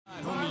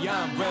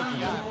beyond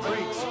revenue.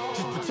 Breaks,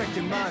 just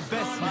protecting my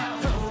investment.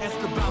 Ask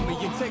about me,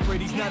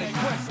 integrity's not in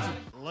question.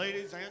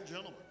 Ladies and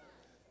gentlemen,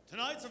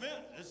 tonight's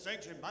event is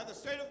sanctioned by the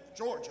State of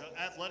Georgia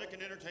Athletic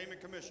and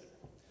Entertainment Commission.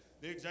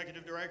 The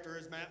executive director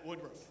is Matt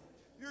Woodruff.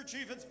 Your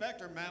chief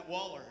inspector, Matt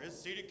Waller, is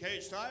seated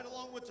cage side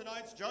along with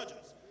tonight's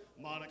judges,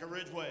 Monica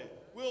Ridgway,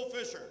 Will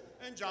Fisher,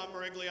 and John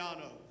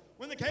Merigliano.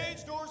 When the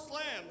cage door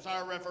slams,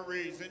 our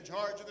referees in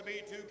charge of the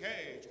B2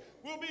 cage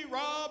will be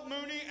Rob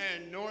Mooney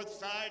and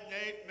Northside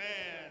Nate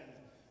Mann.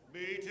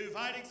 B2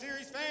 Fighting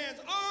Series fans,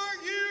 are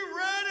you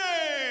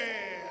ready?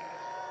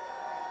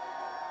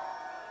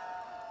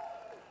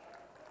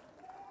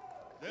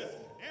 This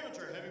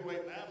amateur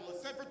heavyweight battle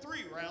is set for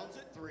 3 rounds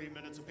at 3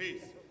 minutes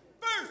apiece.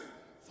 First,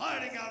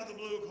 fighting out of the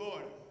blue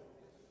corner.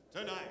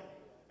 Tonight,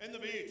 in the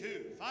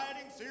B2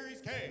 Fighting Series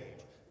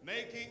cage,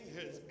 making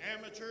his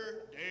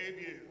amateur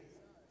debut.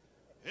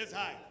 His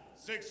height,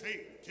 6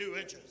 feet, 2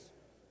 inches.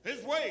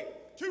 His weight,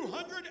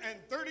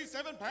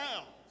 237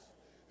 pounds.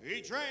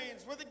 He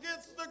trains with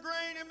Against the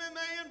Grain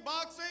MMA and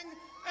boxing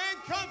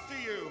and comes to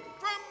you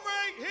from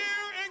right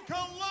here in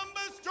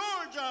Columbus,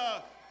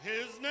 Georgia.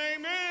 His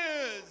name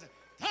is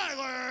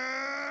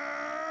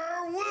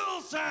Tyler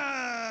Wilson.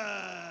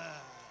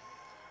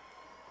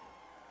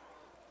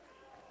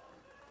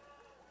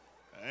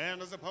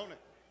 And his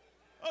opponent,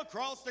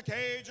 across the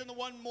cage in the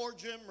one more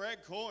gym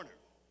red corner.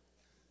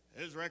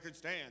 His record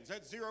stands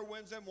at 0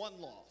 wins and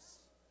 1 loss.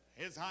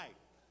 His height,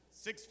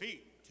 6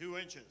 feet, 2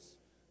 inches.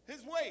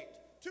 His weight,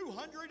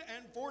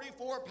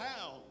 244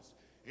 pounds.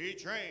 He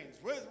trains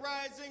with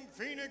Rising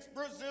Phoenix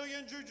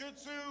Brazilian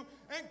Jiu-Jitsu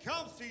and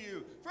comes to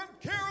you from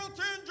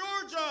Carrollton,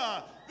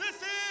 Georgia. This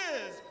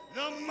is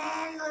the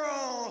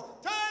Mongrel,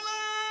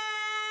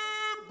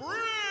 Tyler Britt.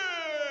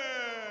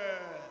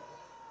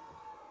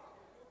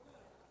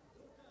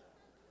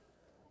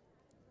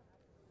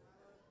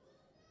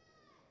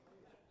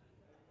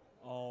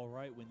 All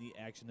right, when the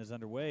action is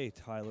underway,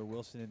 Tyler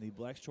Wilson in the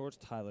black shorts,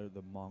 Tyler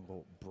the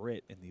Mongol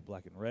Britt in the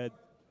black and red.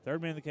 Third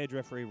man in the cage,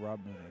 referee Rob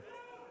Mooney.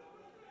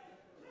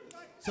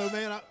 So,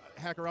 man,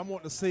 Hacker, I'm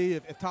wanting to see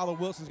if Tyler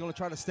Wilson's going to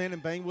try to stand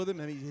and bang with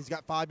him. I mean, he's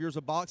got 5 years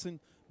of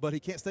boxing, but he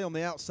can't stay on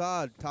the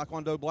outside.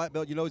 Taekwondo black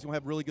belt, you know he's going to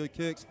have really good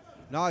kicks.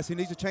 Nice, he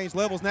needs to change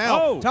levels now.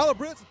 Oh. Tyler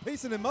Britt's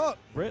piecing him up.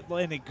 Britt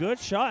landing good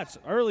shots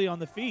early on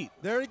the feet.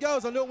 There he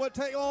goes. I knew it wouldn't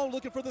take long.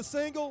 Looking for the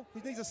single.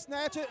 He needs to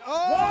snatch it.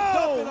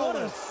 Oh, whoa, what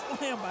a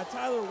slam by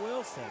Tyler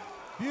Wilson.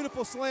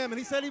 Beautiful slam, and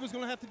he said he was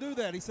going to have to do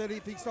that. He said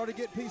if he started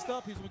getting pieced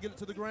up, he's going to get it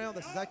to the ground.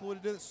 That's exactly what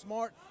he did. It's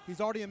smart. He's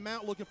already in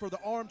mount looking for the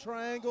arm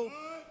triangle.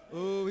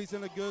 Ooh, he's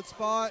in a good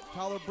spot.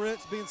 Tyler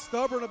Britt's being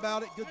stubborn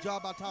about it. Good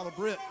job by Tyler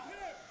Britt.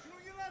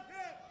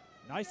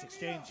 Nice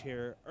exchange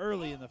here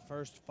early in the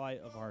first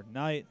fight of our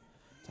night.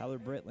 Tyler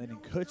Britt landing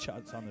good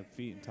shots on the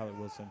feet, and Tyler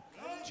Wilson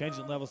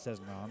changing level says,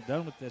 no, I'm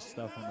done with this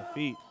stuff on the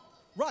feet.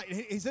 Right,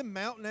 he's in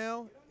mount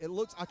now. It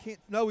looks,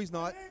 no, he's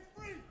not.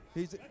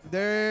 He's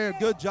there.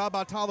 Good job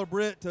by Tyler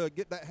Britt to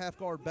get that half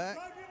guard back.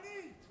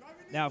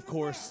 Now, of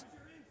course,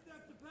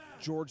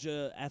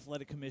 Georgia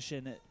Athletic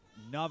Commission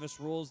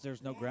novice rules.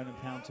 There's no ground and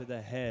pound to the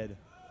head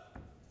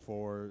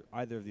for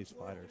either of these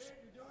fighters.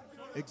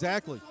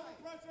 Exactly.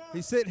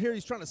 He's sitting here.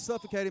 He's trying to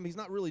suffocate him. He's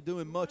not really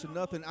doing much of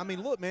nothing. I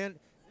mean, look, man,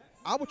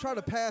 I would try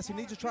to pass. He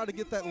needs to try to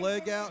get that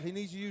leg out. He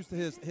needs to use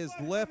his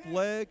left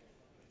leg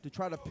to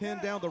try to pin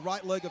down the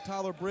right leg of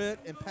Tyler Britt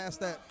and pass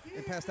that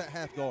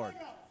half guard.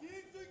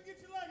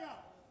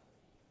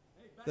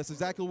 That's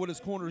exactly what his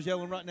corner is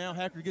yelling right now.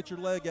 Hacker, get your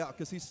leg out,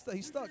 because he's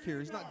stuck here.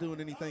 He's not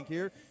doing anything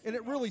here. And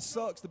it really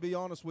sucks, to be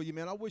honest with you,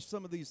 man. I wish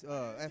some of these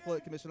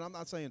athletic commission, I'm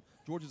not saying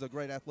Georgia's a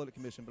great athletic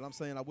commission, but I'm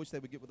saying I wish they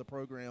would get with the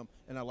program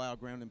and allow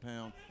ground and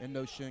pound and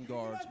no shin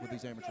guards with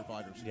these amateur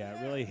fighters. Yeah,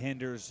 it really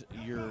hinders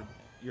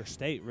your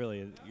state,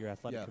 really, your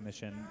athletic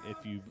commission.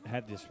 If you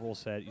have this rule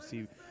set, you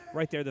see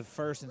right there the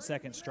first and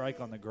second strike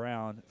on the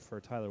ground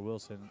for Tyler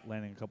Wilson,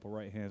 landing a couple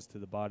right hands to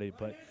the body.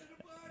 But,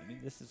 I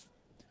mean, this is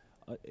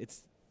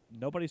it's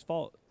nobody's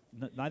fault.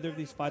 Neither of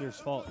these fighters'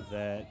 fault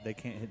that they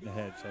can't hit in the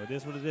head. So it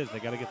is what it is. They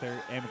got to get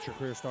their amateur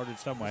career started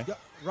some way.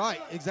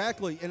 Right,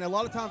 exactly. And a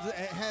lot of times it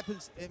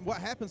happens. And what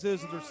happens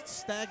is there's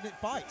stagnant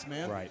fights,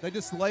 man. Right. They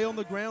just lay on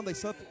the ground. They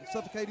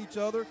suffocate each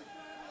other.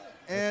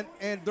 And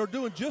they're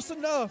doing just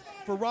enough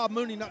for Rob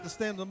Mooney not to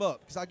stand them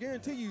up. Because I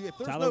guarantee you, if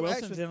there's Tyler no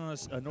Wilson's action, in on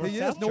a north-south he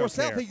is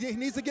north-south. choke here. He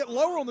needs to get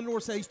lower on the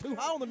north-south. He's too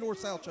high on the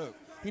north-south choke.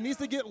 He needs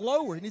to get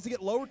lower. He needs to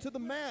get lower to the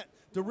mat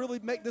to really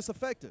make this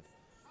effective.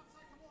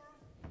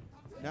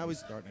 Now he's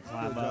starting to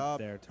climb up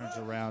there, turns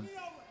around,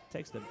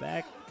 takes the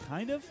back,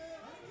 kind of.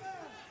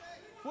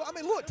 Well, I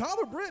mean, look,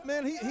 Tyler Britt,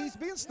 man, he's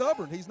being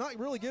stubborn. He's not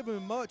really giving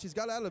him much. He's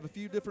got out of a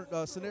few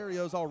different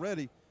scenarios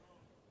already.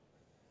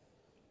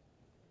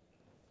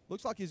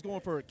 Looks like he's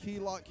going for a key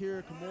lock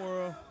here.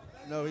 Kimura,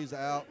 no, he's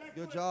out.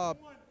 Good job.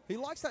 He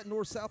likes that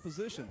north-south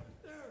position.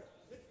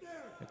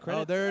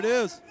 Oh, there it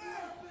is.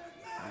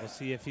 We'll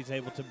see if he's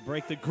able to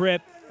break the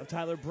grip of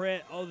Tyler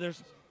Britt. Oh,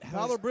 there's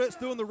Tyler Britt's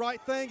doing the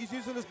right thing. He's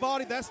using his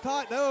body. That's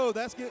tight. No,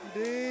 that's getting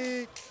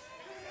deep.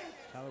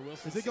 Tyler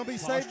Wilson. Is he going to be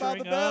saved by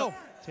the bell?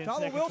 10 Tyler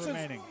seconds Wilson's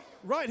remaining.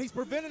 Right, he's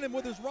preventing him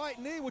with his right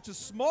knee, which is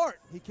smart.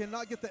 He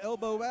cannot get the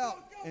elbow out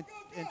and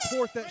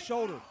tort that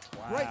shoulder.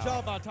 Wow. Great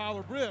job by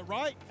Tyler Britt,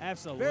 right?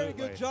 Absolutely. Very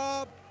good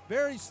job.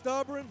 Very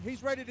stubborn.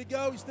 He's ready to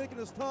go. He's sticking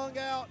his tongue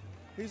out.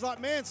 He's like,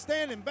 man,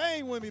 stand and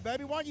bang with me,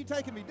 baby. Why are you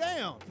taking me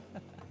down?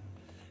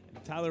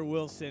 Tyler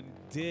Wilson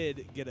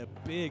did get a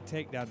big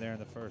takedown there in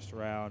the first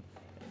round.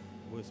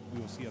 We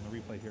will see on the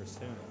replay here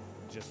soon.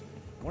 Just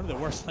one of the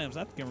worst slams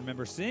I can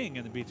remember seeing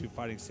in the B2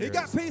 Fighting Series. He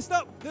got pieced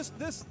up.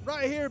 This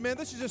right here, man,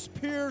 this is just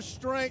pure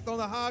strength on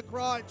the high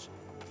crotch.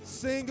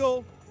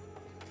 Single.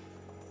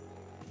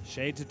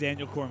 Shade to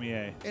Daniel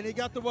Cormier. And he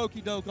got the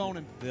wokey-doke on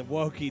him. The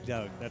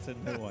wokey-doke. That's a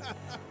new one.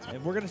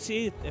 And we're going to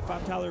see if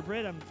I'm Tyler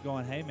Britt, I'm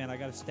going, hey, man, I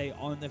got to stay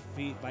on the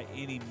feet by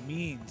any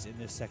means in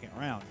this second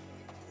round.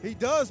 He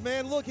does,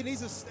 man. Look, he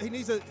needs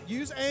to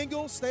use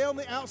angle, stay on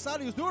the outside.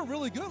 He was doing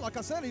really good. Like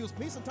I said, he was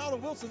piecing Tyler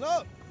Wilson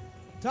up.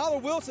 Tyler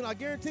Wilson, I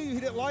guarantee you he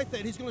didn't like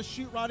that. He's going to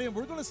shoot right in.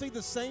 We're going to see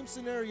the same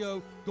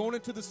scenario going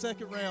into the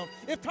second round.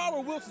 If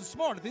Tyler Wilson's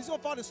smart, if he's going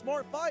to fight a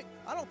smart fight,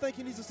 I don't think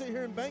he needs to sit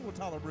here and bang with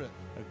Tyler Britt.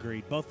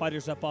 Agreed. Both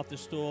fighters up off the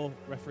stool.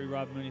 Referee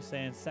Rob Mooney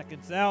saying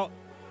seconds out.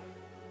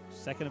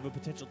 Second of a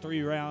potential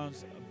 3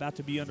 rounds about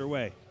to be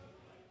underway.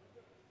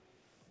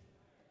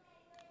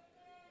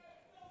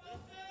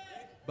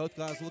 Both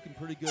guys looking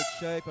pretty good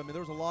shape. I mean,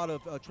 there's a lot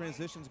of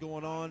transitions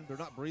going on. They're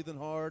not breathing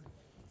hard.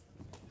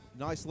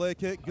 Nice leg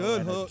kick,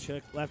 good hook.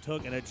 Left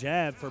hook and a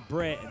jab for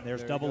Britt, and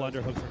there's double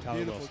underhook for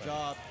Tyler Wilson. Beautiful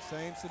job.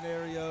 Same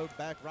scenario,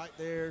 back right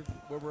there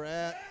where we're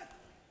at.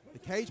 The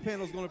cage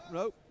panel's going to,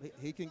 nope,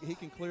 he can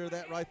clear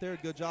that right there.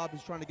 Good job.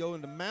 He's trying to go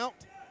into mount.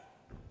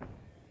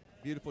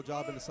 Beautiful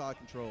job in the side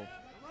control.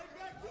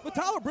 But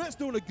Tyler Britt's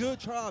doing a good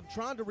job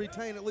trying to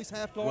retain at least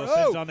half guard.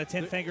 Wilson's on the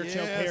 10-finger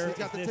choke here. He's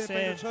got the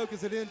 10-finger choke.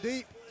 Is it in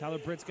deep? Tyler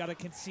Britt's got to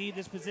concede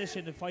this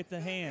position to fight the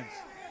hands.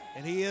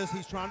 And he is.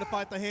 He's trying to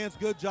fight the hands.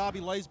 Good job. He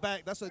lays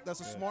back. That's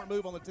a smart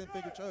move on the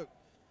 10-finger choke.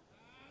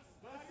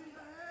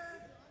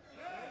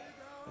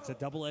 It's a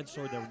double-edged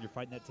sword there when you're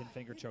fighting that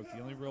 10-finger choke. The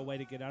only real way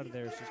to get out of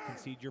there is just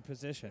concede your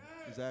position.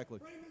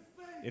 Exactly.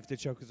 If the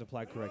choke is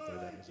applied correctly,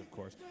 that is, of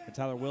course. And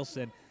Tyler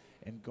Wilson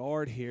and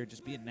guard here,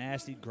 just being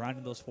nasty,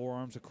 grinding those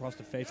forearms across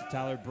the face of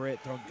Tyler Britt,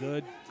 throwing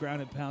good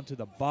ground and pound to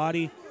the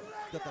body.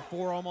 Got the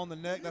forearm on the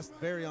neck. That's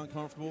very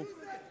uncomfortable.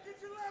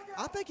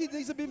 I think he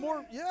needs to be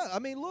more, I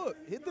mean, look,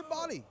 hit the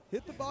body,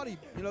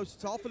 you know,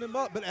 soften him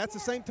up. But at the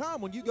same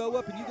time, when you go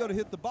up and you go to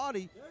hit the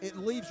body, it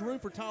leaves room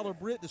for Tyler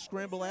Britt to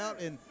scramble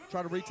out and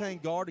try to retain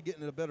guard to get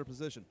in a better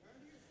position.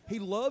 He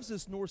loves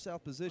this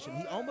north-south position.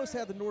 He almost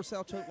had the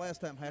north-south choke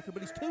last time, Hacker,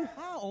 but he's too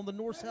high on the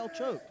north-south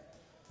choke.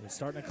 He's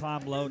starting to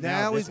climb low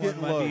now. He's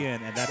getting low.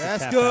 In, and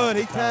that's good.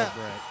 He tapped.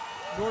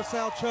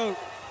 North-south choke.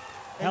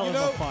 Hell of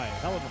a fight.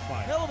 Hell of a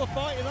fight. Hell of a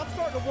fight, and I'm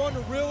starting to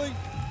wonder, really,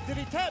 did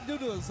he tap due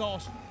to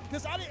exhaustion?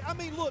 Because, I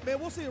mean, look,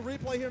 man, we'll see a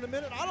replay here in a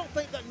minute. I don't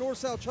think that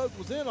north-south choke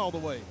was in all the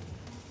way.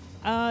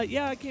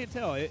 Yeah, I can't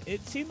tell.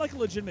 It seemed like a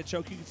legitimate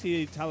choke. You can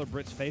see Tyler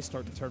Britt's face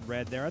starting to turn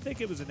red there. I think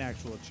it was an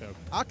actual choke.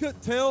 I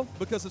couldn't tell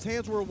because his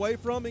hands were away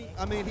from me.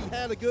 I mean, he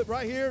had a good,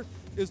 right here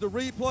is the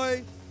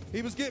replay.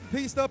 He was getting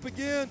pieced up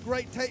again.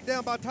 Great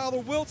takedown by Tyler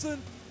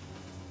Wilson.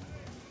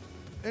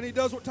 And he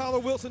does what Tyler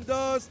Wilson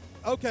does.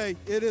 Okay,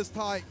 it is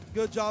tight.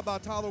 Good job by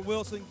Tyler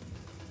Wilson.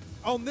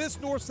 On this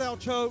north-south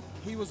choke,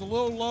 he was a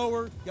little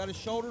lower, got his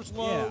shoulders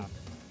low,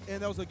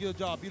 and that was a good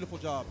job, beautiful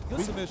job.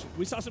 Good submission.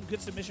 We saw some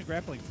good submission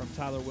grappling from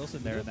Tyler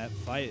Wilson there in that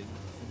fight.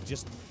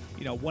 Just,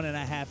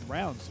 1.5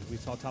 rounds. We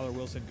saw Tyler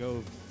Wilson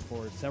go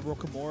for several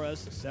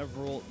Kimuras,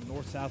 several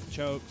north-south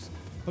chokes,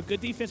 but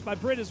good defense by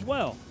Britt as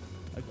well.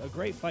 A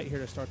great fight here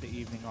to start the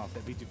evening off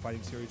at B2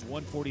 Fighting Series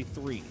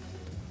 143.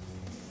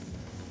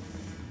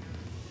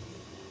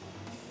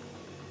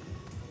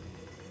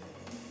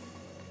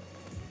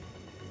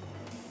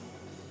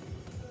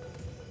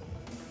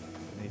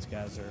 These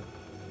guys are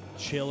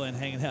chilling,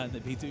 hanging out in the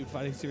B2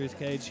 Fighting Series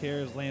cage here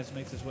as Lance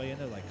makes his way in.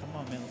 They're like, come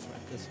on, man, let's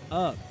wrap this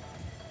up.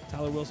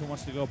 Tyler Wilson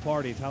wants to go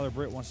party. Tyler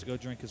Britt wants to go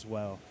drink as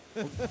well.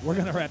 We're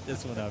going to wrap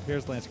this one up.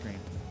 Here's Lance Green.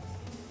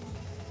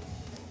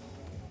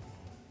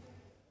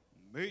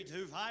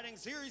 B2 Fighting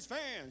Series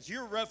fans,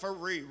 your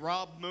referee,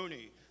 Rob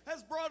Mooney,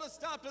 has brought a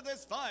stop to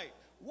this fight.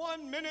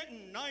 1 minute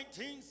and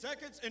 19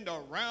 seconds into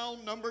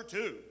round number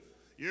 2.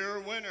 Your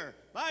winner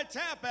by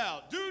tap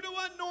out due to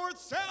a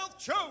north-south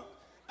choke.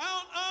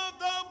 Out of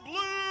the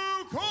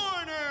blue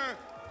corner,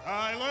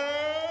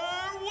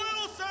 Tyler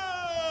Wilson!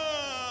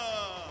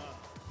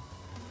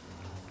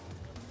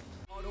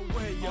 All the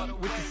way up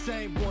with the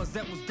same ones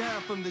that was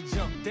down from the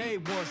jump. Day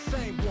one,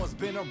 same ones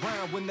been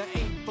around when there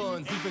ain't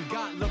funds. Even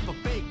got love for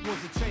fake ones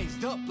that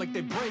changed up like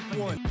they break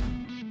one.